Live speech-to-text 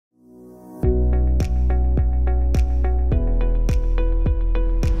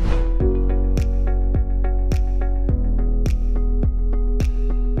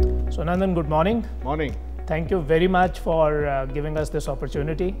Nandan, good morning. Morning. Thank you very much for giving us this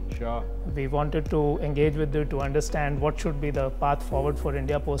opportunity. Sure. We wanted to engage with you to understand what should be the path forward for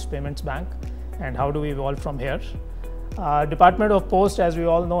India Post Payments Bank and how do we evolve from here. Department of Post, as we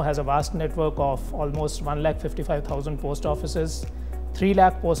all know, has a vast network of almost 1,55,000 post offices, 3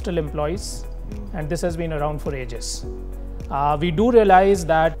 lakh postal employees, and this has been around for ages. We do realize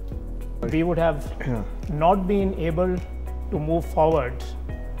that we would have not been able to move forward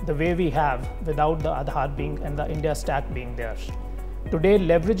the way we have without the Aadhaar being and the India stack being there. Today,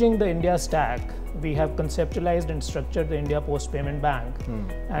 leveraging the India stack, we have conceptualized and structured the India Post Payment Bank,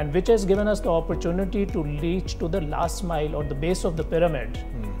 and which has given us the opportunity to reach to the last mile or the base of the pyramid,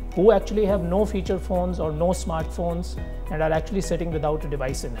 who actually have no feature phones or no smartphones and are actually sitting without a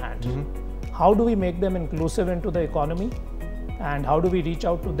device in hand. How do we make them inclusive into the economy, and how do we reach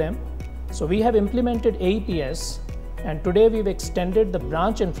out to them? So we have implemented AEPS, and today we've extended the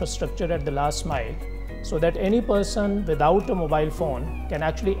branch infrastructure at the last mile so that any person without a mobile phone can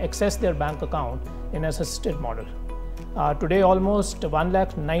actually access their bank account in an assisted model. Today, almost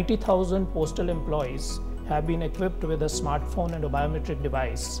 1,90,000 postal employees have been equipped with a smartphone and a biometric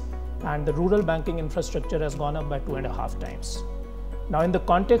device, and the rural banking infrastructure has gone up by 2.5 times. Now, in the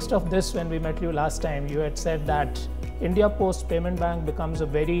context of this, when we met you last time, you had said that India Post Payment Bank becomes a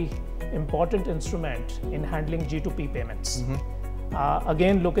very important instrument in handling G2P payments.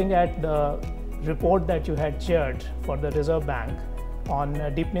 Again, looking at the report that you had shared for the Reserve Bank on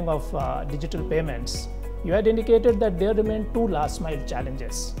deepening of digital payments, you had indicated that there remain 2 last mile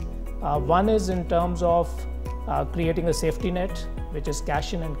challenges. One is in terms of creating a safety net, which is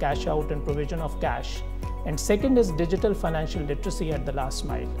cash in and cash out and provision of cash. And second is digital financial literacy at the last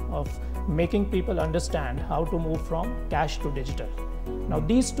mile of making people understand how to move from cash to digital. Now,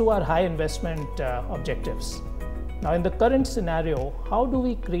 these 2 are high investment objectives. Now, in the current scenario, how do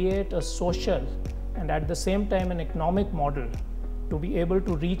we create a social and at the same time an economic model to be able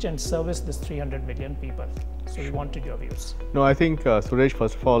to reach and service this 300 million people? So we wanted your views. No, I think Suresh,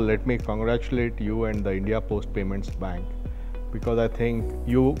 first of all, let me congratulate you and the India Post Payments Bank, because I think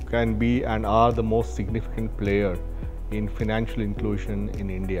you can be and are the most significant player in financial inclusion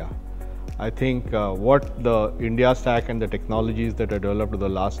in India. I think what the India stack and the technologies that are developed over the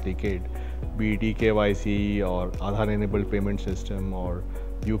last decade, be it eKYC or Aadhaar enabled payment system or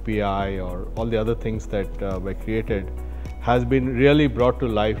UPI or all the other things that were created, has been really brought to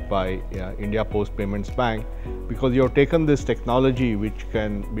life by India Post Payments Bank, because you have taken this technology which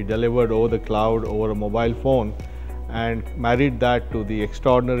can be delivered over the cloud, over a mobile phone, and married that to the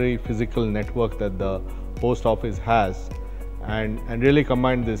extraordinary physical network that the post office has, and really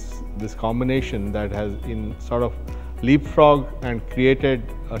combined this combination that has in sort of leapfrog and created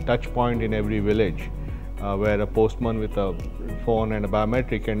a touch point in every village where a postman with a phone and a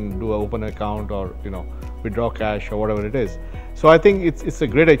biometric can open an account or withdraw cash or whatever it is. So I think it's a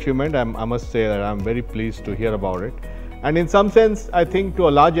great achievement. I must say that I'm very pleased to hear about it, and in some sense I think to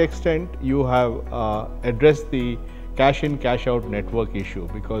a large extent you have addressed the cash in cash out network issue,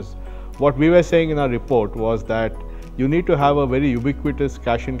 because what we were saying in our report was that you need to have a very ubiquitous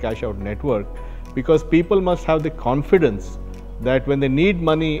cash in cash out network, because people must have the confidence that when they need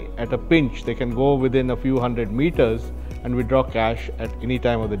money at a pinch, they can go within a few hundred meters and withdraw cash at any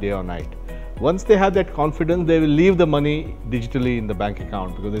time of the day or night. Once they have that confidence, they will leave the money digitally in the bank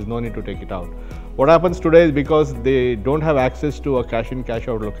account because there's no need to take it out. What happens today is because they don't have access to a cash in cash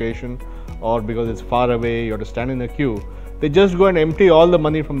out location, or because it's far away, you have to stand in a queue, they just go and empty all the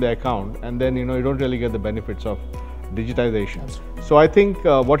money from their account, and then you don't really get the benefits of digitization. Absolutely. So I think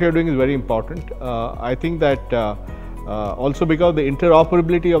what you're doing is very important. I think that also because the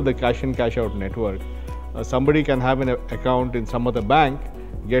interoperability of the cash in cash out network, somebody can have an account in some other bank,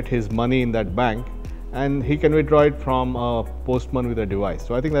 get his money in that bank, and he can withdraw it from a postman with a device.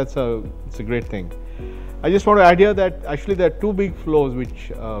 So I think it's a great thing. I just want to add here that actually there are 2 big flows which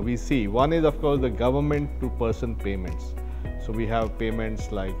we see. One is of course the government to person payments. So we have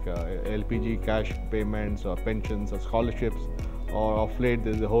payments like LPG cash payments or pensions or scholarships, or of late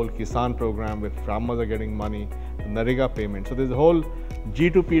there's the whole Kisan program where farmers are getting money, Narega payments. So there's a whole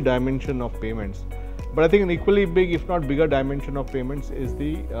G2P dimension of payments. But I think an equally big, if not bigger dimension of payments is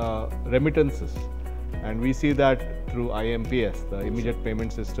the remittances. And we see that through IMPS, the immediate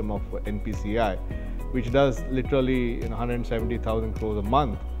payment system of NPCI, which does literally 170,000 crores a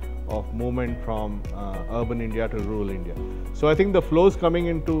month of movement from urban India to rural India. So I think the flows coming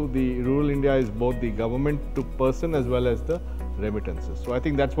into the rural India is both the government to person as well as the remittances. So I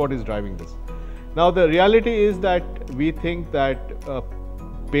think that's what is driving this. Now the reality is that we think that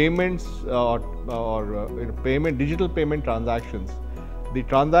payments or digital payment transactions the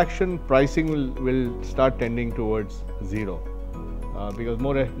transaction pricing will start tending towards zero. Because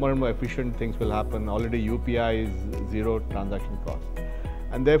more and more efficient things will happen. Already UPI is zero transaction cost.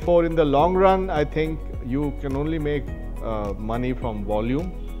 And therefore, in the long run, I think you can only make money from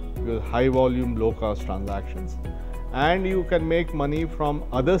volume, because high volume, low cost transactions. And you can make money from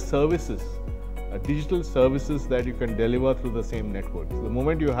other services, digital services that you can deliver through the same network. So the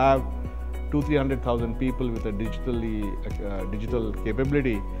moment you have 200,000-300,000 people with a digital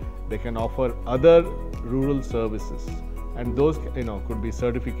capability, they can offer other rural services. And those could be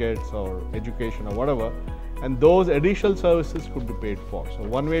certificates or education or whatever, and those additional services could be paid for. So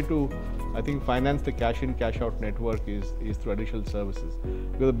one way to, I think, finance the cash in cash out network is through additional services,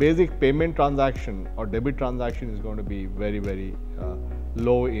 because the basic payment transaction or debit transaction is going to be very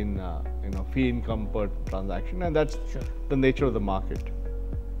low in fee income per transaction, and that's the nature of the market.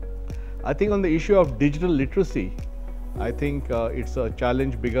 I think on the issue of digital literacy, I think it's a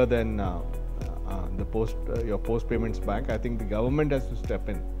challenge bigger than your post payments bank. I think the government has to step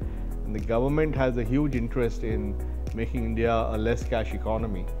in, and the government has a huge interest in making India a less cash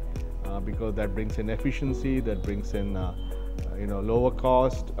economy, because that brings in efficiency, that brings in lower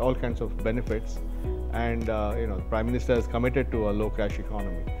cost, all kinds of benefits, and the Prime Minister has committed to a low cash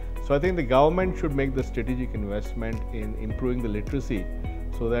economy. So I think the government should make the strategic investment in improving the literacy,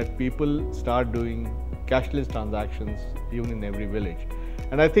 so that people start doing cashless transactions even in every village.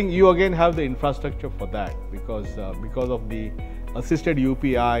 And I think you again have the infrastructure for that, because of the assisted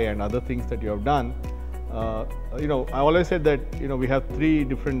UPI and other things that you have done. I always said that we have three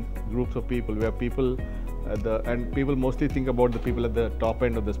different groups of people. We have people and people mostly think about the people at the top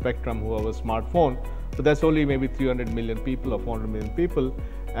end of the spectrum who have a smartphone, but that's only maybe 300 million people or 400 million people,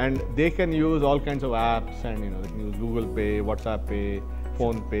 and they can use all kinds of apps, and they can use Google Pay, WhatsApp Pay,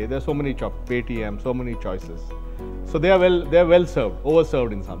 Phone Pay. There's so many Paytm, so many choices. So they are well served,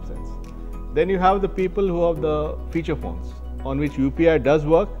 overserved in some sense. Then you have the people who have the feature phones on which UPI does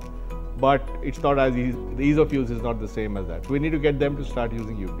work, but it's not as easy. The ease of use is not the same as that. So we need to get them to start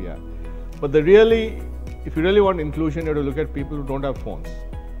using UPI. But if you really want inclusion, you have to look at people who don't have phones,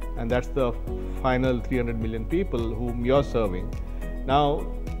 and that's the final 300 million people whom you're serving. Now,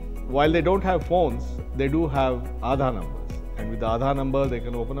 while they don't have phones, they do have Aadhaar numbers, and with the Aadhaar number, they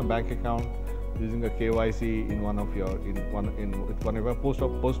can open a bank account using a KYC with one of your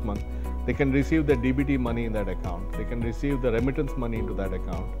postman. They can receive the DBT money in that account. They can receive the remittance money into that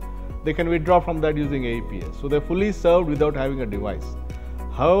account. They can withdraw from that using AEPS. So they're fully served without having a device.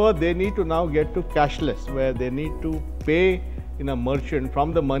 However, they need to now get to cashless, where they need to pay in a merchant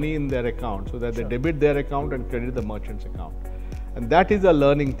from the money in their account, so that they debit their account and credit the merchant's account. And that is a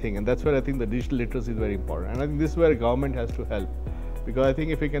learning thing, and that's where I think the digital literacy is very important. And I think this is where government has to help, because I think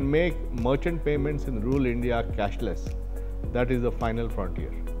if we can make merchant payments in rural India cashless, that is the final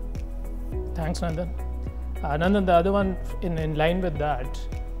frontier. Thanks, Nandan. Nandan, the other one in line with that,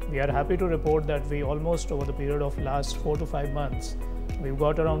 we are happy to report that we almost over the period of last 4 to 5 months, we've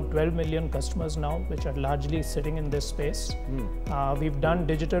got around 12 million customers now, which are largely sitting in this space. We've done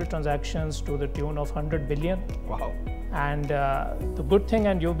digital transactions to the tune of 100 billion. Wow. And the good thing,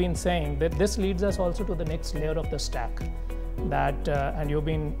 and you've been saying that this leads us also to the next layer of the stack, that and you've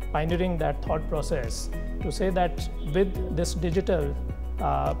been pioneering that thought process to say that with this digital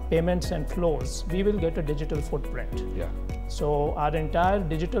payments and flows, we will get a digital footprint. Yeah. So our entire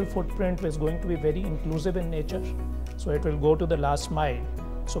digital footprint is going to be very inclusive in nature. So it will go to the last mile.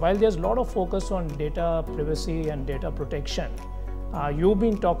 So while there's a lot of focus on data privacy and data protection, you've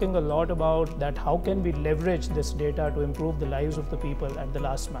been talking a lot about that how can we leverage this data to improve the lives of the people at the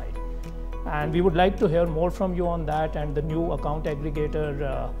last mile. And we would like to hear more from you on that and the new account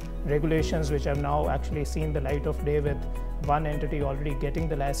aggregator regulations, which have now actually seen the light of day with one entity already getting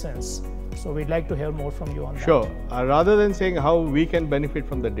the license. So we'd like to hear more from you on that. Sure. Rather than saying how we can benefit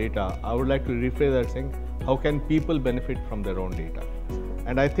from the data, I would like to rephrase that saying how can people benefit from their own data.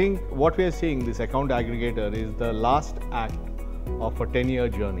 And I think what we are seeing, this account aggregator, is the last act of a 10-year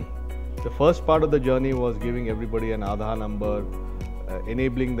journey. The first part of the journey was giving everybody an Aadhaar number,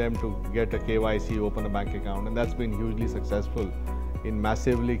 enabling them to get a KYC, open a bank account, and that's been hugely successful in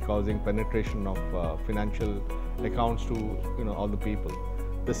massively causing penetration of financial accounts to all the people.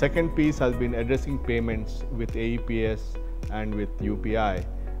 The second piece has been addressing payments with AEPS and with UPI,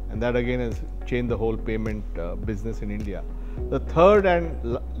 and that again has changed the whole payment business in India. The third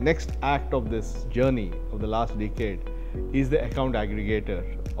and next act of this journey of the last decade is the account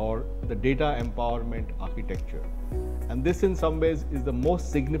aggregator, or the data empowerment architecture. And this in some ways is the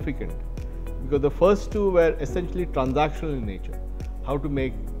most significant, because the first two were essentially transactional in nature. How to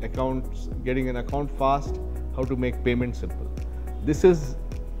make accounts, getting an account fast, how to make payments simple. this is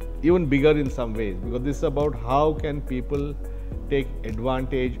even bigger in some ways, because this is about how can people take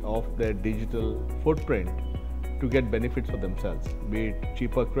advantage of their digital footprint to get benefits for themselves, be it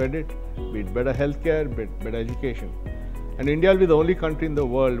cheaper credit, be it better healthcare, be it better education. And India will be the only country in the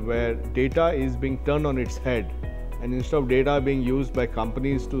world where data is being turned on its head, and instead of data being used by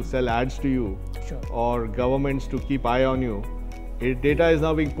companies to sell ads to you, sure, or governments to keep eye on you, data is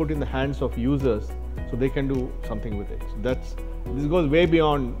now being put in the hands of users so they can do something with it. So this goes way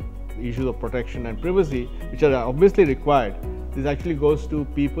beyond issues of protection and privacy, which are obviously required. This actually goes to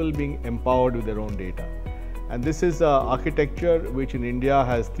people being empowered with their own data. And this is architecture which in India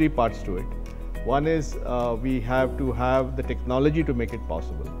has three parts to it. One is we have to have the technology to make it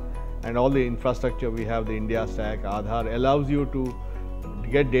possible, and all the infrastructure. We have the India Stack. Aadhaar allows you to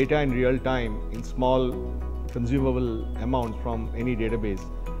get data in real time in small consumable amounts from any database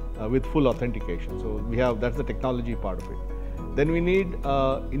with full authentication. So we have, that's the technology part of it. Then we need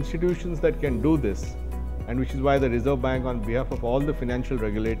institutions that can do this, and which is why the Reserve Bank, on behalf of all the financial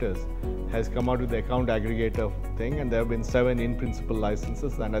regulators, has come out with the account aggregator thing, and there have been 7 in-principle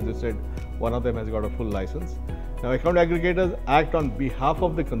licenses, and as you said, one of them has got a full license. Now, account aggregators act on behalf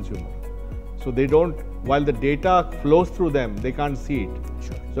of the consumer, so they don't, while the data flows through them, they can't see it.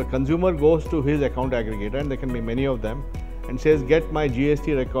 sure. So a consumer goes to his account aggregator, and there can be many of them, and says, get my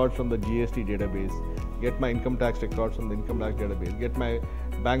GST records from the GST database, get my income tax records from the income tax database, get my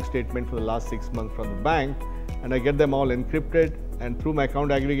bank statement for the last 6 months from the bank, and I get them all encrypted, and through my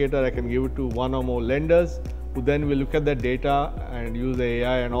account aggregator I can give it to one or more lenders, who then will look at that data and use the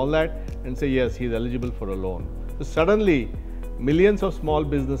AI and all that and say, yes, he is eligible for a loan. So suddenly millions of small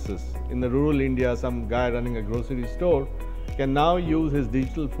businesses in the rural India, some guy running a grocery store can now use his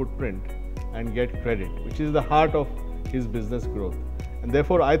digital footprint and get credit, which is the heart of his business growth. And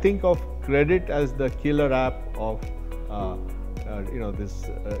therefore I think of credit as the killer app of this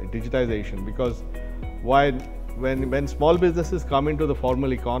digitization, because when small businesses come into the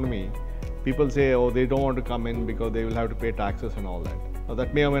formal economy, people say, oh, they don't want to come in because they will have to pay taxes and all that. Now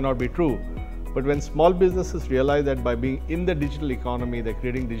that may or may not be true, but when small businesses realize that by being in the digital economy, they're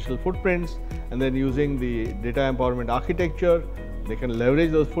creating digital footprints, and then using the data empowerment architecture, they can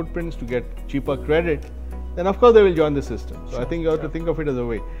leverage those footprints to get cheaper credit, then of course they will join the system. So sure, I think you have to think of it as a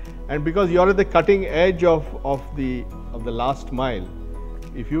way. And because you're at the cutting edge of the last mile,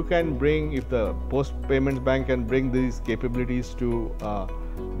 if you can bring, if the Post Payments Bank can bring these capabilities to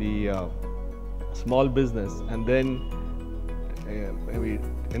the small business, and then maybe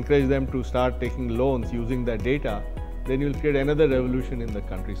encourage them to start taking loans using that data, then you'll create another revolution in the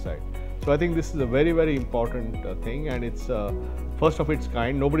countryside. So I think this is a very, very important thing, and it's first of its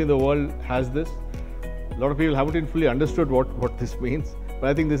kind. Nobody in the world has this. A lot of people haven't fully understood what this means, but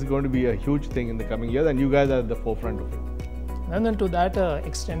I think this is going to be a huge thing in the coming years, and you guys are at the forefront of it. And then to that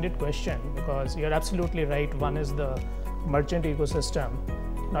extended question, because you're absolutely right, one is the merchant ecosystem.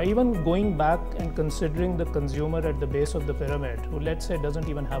 Now, even going back and considering the consumer at the base of the pyramid, who let's say doesn't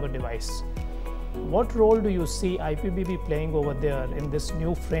even have a device, what role do you see IPPB playing over there in this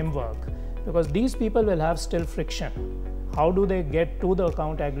new framework? Because these people will have still friction. How do they get to the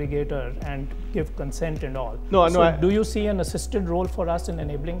account aggregator and give consent and all? Do you see an assisted role for us in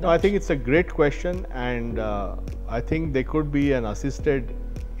enabling that? No, I think it's a great question, and I think there could be an assisted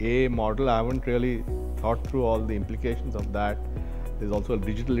AA model. I haven't really thought through all the implications of that. There's also a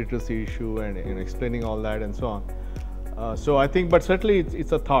digital literacy issue and explaining all that and so on. So I think, but certainly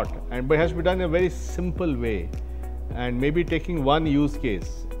it's a thought, but it has to be done in a very simple way, and maybe taking one use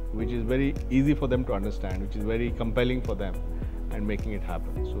case which is very easy for them to understand, which is very compelling for them, and making it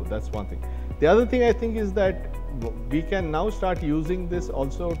happen. So that's one thing. The other thing I think is that we can now start using this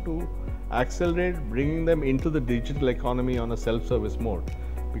also to accelerate bringing them into the digital economy on a self-service mode,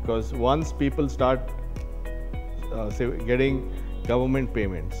 because once people start say getting government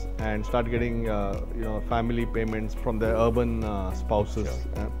payments and start getting family payments from their urban spouses,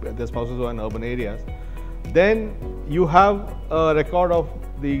 sure, their spouses who are in urban areas, then you have a record of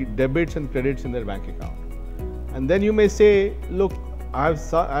the debits and credits in their bank account, and then you may say, look, I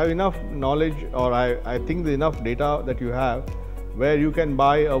have enough knowledge, or I think there's enough data that you have where you can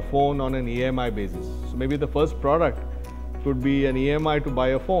buy a phone on an EMI basis. So maybe the first product could be an EMI to buy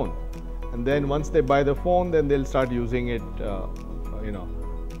a phone, and then once they buy the phone, then they'll start using it to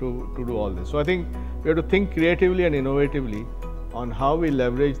do all this. So I think we have to think creatively and innovatively on how we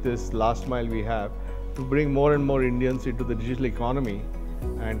leverage this last mile we have to bring more and more Indians into the digital economy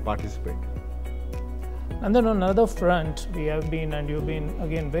and participate. And then on another front, we have been, and you've been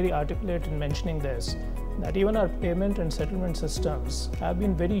again very articulate in mentioning this, that even our payment and settlement systems have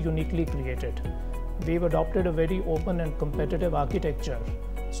been very uniquely created, we've adopted a very open and competitive architecture.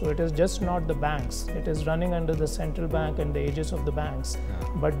 So it is just not the banks, it is running under the central bank and the aegis of the banks.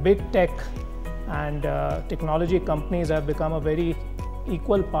 But big tech and technology companies have become a very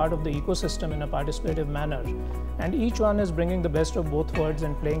equal part of the ecosystem in a participative manner. And each one is bringing the best of both worlds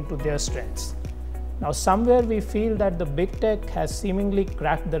and playing to their strengths. Now, somewhere we feel that the big tech has seemingly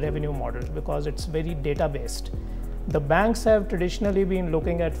cracked the revenue model because it's very data-based. The banks have traditionally been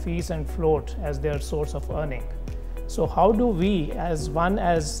looking at fees and float as their source of earning. So how do we, as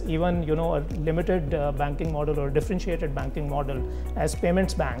even a limited banking model or differentiated banking model, as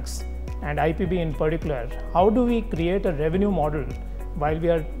payments banks and IPB in particular, how do we create a revenue model while we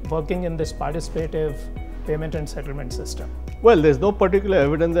are working in this participative payment and settlement system? Well, there's no particular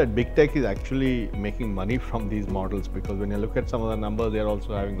evidence that big tech is actually making money from these models, because when you look at some of the numbers, they're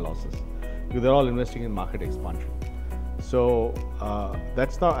also having losses because they're all investing in market expansion. So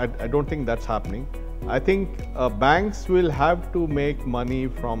that's not, I don't think that's happening. I think banks will have to make money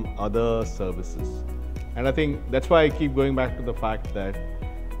from other services. And I think that's why I keep going back to the fact that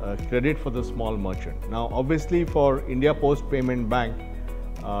credit for the small merchant. Now, obviously for India Post Payment Bank,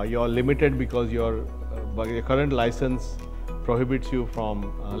 you're limited because your current license prohibits you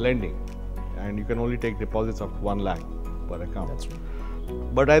from lending, and you can only take deposits of 1 lakh per account. That's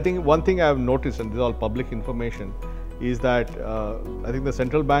right. But I think one thing I've noticed, and this is all public information, is that I think the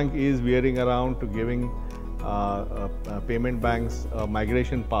central bank is veering around to giving payment banks a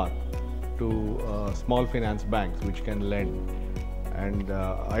migration path to small finance banks which can lend. And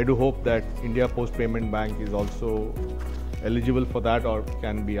I do hope that India Post Payment Bank is also eligible for that, or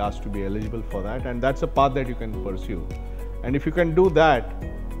can be asked to be eligible for that, and that's a path that you can pursue. And if you can do that,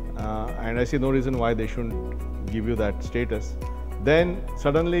 and I see no reason why they shouldn't give you that status, then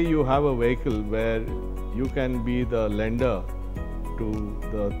suddenly you have a vehicle where you can be the lender to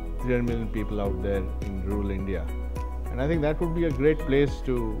the 300 million people out there in rural India. And I think that would be a great place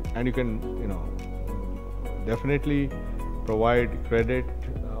to, and you can, definitely provide credit,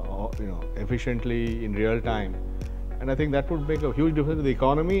 efficiently in real time. And I think that would make a huge difference to the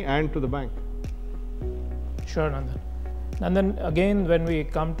economy and to the bank. Sure, Nandan. And then again, when we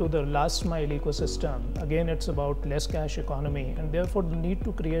come to the last mile ecosystem, again, it's about less cash economy and therefore the need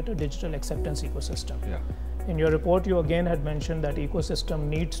to create a digital acceptance ecosystem. Yeah. In your report, you again had mentioned that ecosystem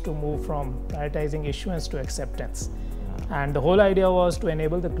needs to move from prioritizing issuance to acceptance. Yeah. And the whole idea was to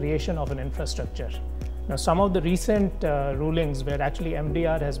enable the creation of an infrastructure. Now, some of the recent rulings where actually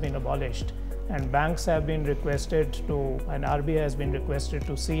MDR has been abolished and banks have been requested to, and RBI has been requested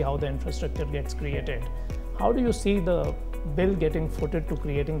to see how the infrastructure gets created. How do you see the bill getting footed to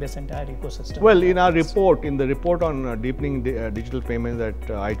creating this entire ecosystem? Well, in our report, in the report on deepening digital payments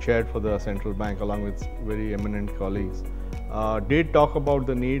that I chaired for the central bank along with very eminent colleagues, did talk about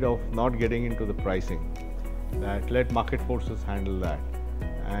the need of not getting into the pricing, that let market forces handle that,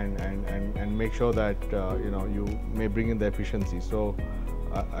 and make sure that you may bring in the efficiency. So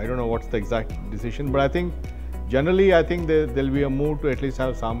I don't know what's the exact decision, but I think generally there'll be a move to at least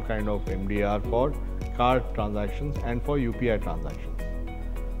have some kind of MDR for card transactions and for UPI transactions.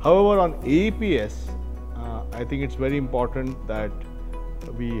 However, on AEPS, I think it's very important that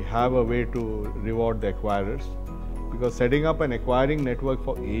we have a way to reward the acquirers, because setting up an acquiring network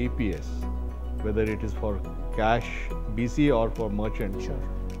for AEPS, whether it is for cash, BC or for merchant, sure,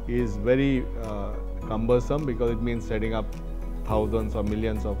 is very cumbersome, because it means setting up thousands or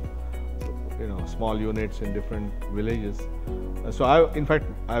millions of small units in different villages. So in fact,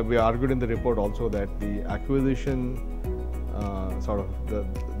 we argued in the report also that the acquisition,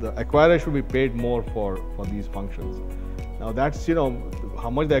 the acquirer should be paid more for these functions. Now that's, how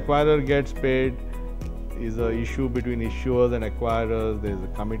much the acquirer gets paid is an issue between issuers and acquirers. There's a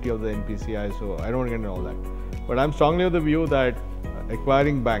committee of the NPCI, so I don't get into all that. But I'm strongly of the view that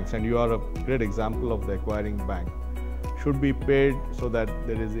acquiring banks, and you are a great example of the acquiring bank, should be paid so that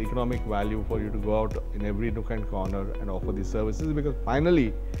there is economic value for you to go out in every nook and corner and offer these services, because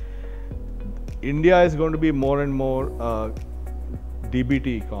finally India is going to be more and more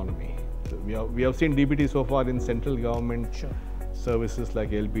DBT economy. So we have seen DBT so far in central government, sure, services like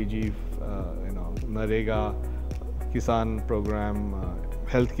LPG, Narega, Kisan program,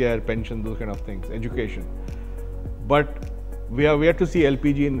 healthcare, pension, those kind of things, education. But we are yet to see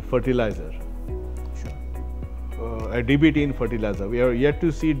LPG in fertilizer. DBT in fertilizer. We are yet to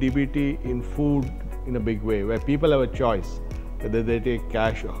see DBT in food in a big way, where people have a choice whether they take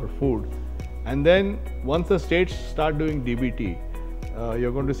cash or food. And then once the states start doing DBT,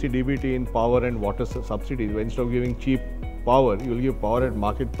 you're going to see DBT in power and water subsidies, where instead of giving cheap power, you'll give power at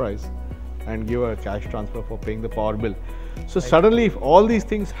market price and give a cash transfer for paying the power bill. So suddenly, if all these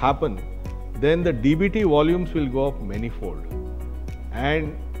things happen, then the DBT volumes will go up manifold.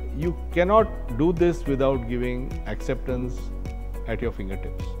 And you cannot do this without giving acceptance at your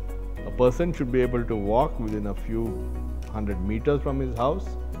fingertips. A person should be able to walk within a few hundred meters from his house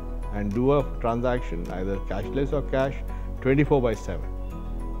and do a transaction, either cashless or cash, 24/7.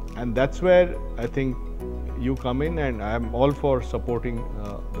 And that's where I think you come in, and I am all for supporting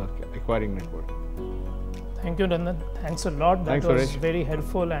the acquiring network. Thank you, Nandan. Thanks a lot. That Thanks, was Suresh. very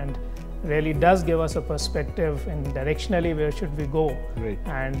helpful and really does give us a perspective in directionally where should we go. Great.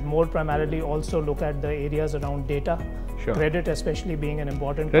 And more primarily also look at the areas around data. Sure. Credit especially being an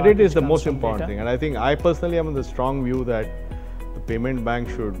important Credit part is which the comes most from important data. thing, and I think I personally am of the strong view that the payment bank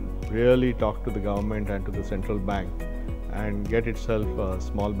should really talk to the government and to the central bank and get itself a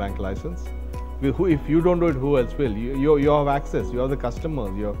small bank license. If you don't do it, who else will? You have access, you have the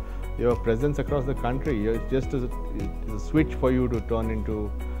customers, you have presence across the country. It's just a switch for you to turn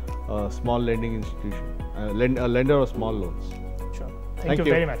into a small lending institution, a lender of small loans. Sure. Thank you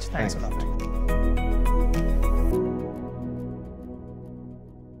very much. Thanks a lot.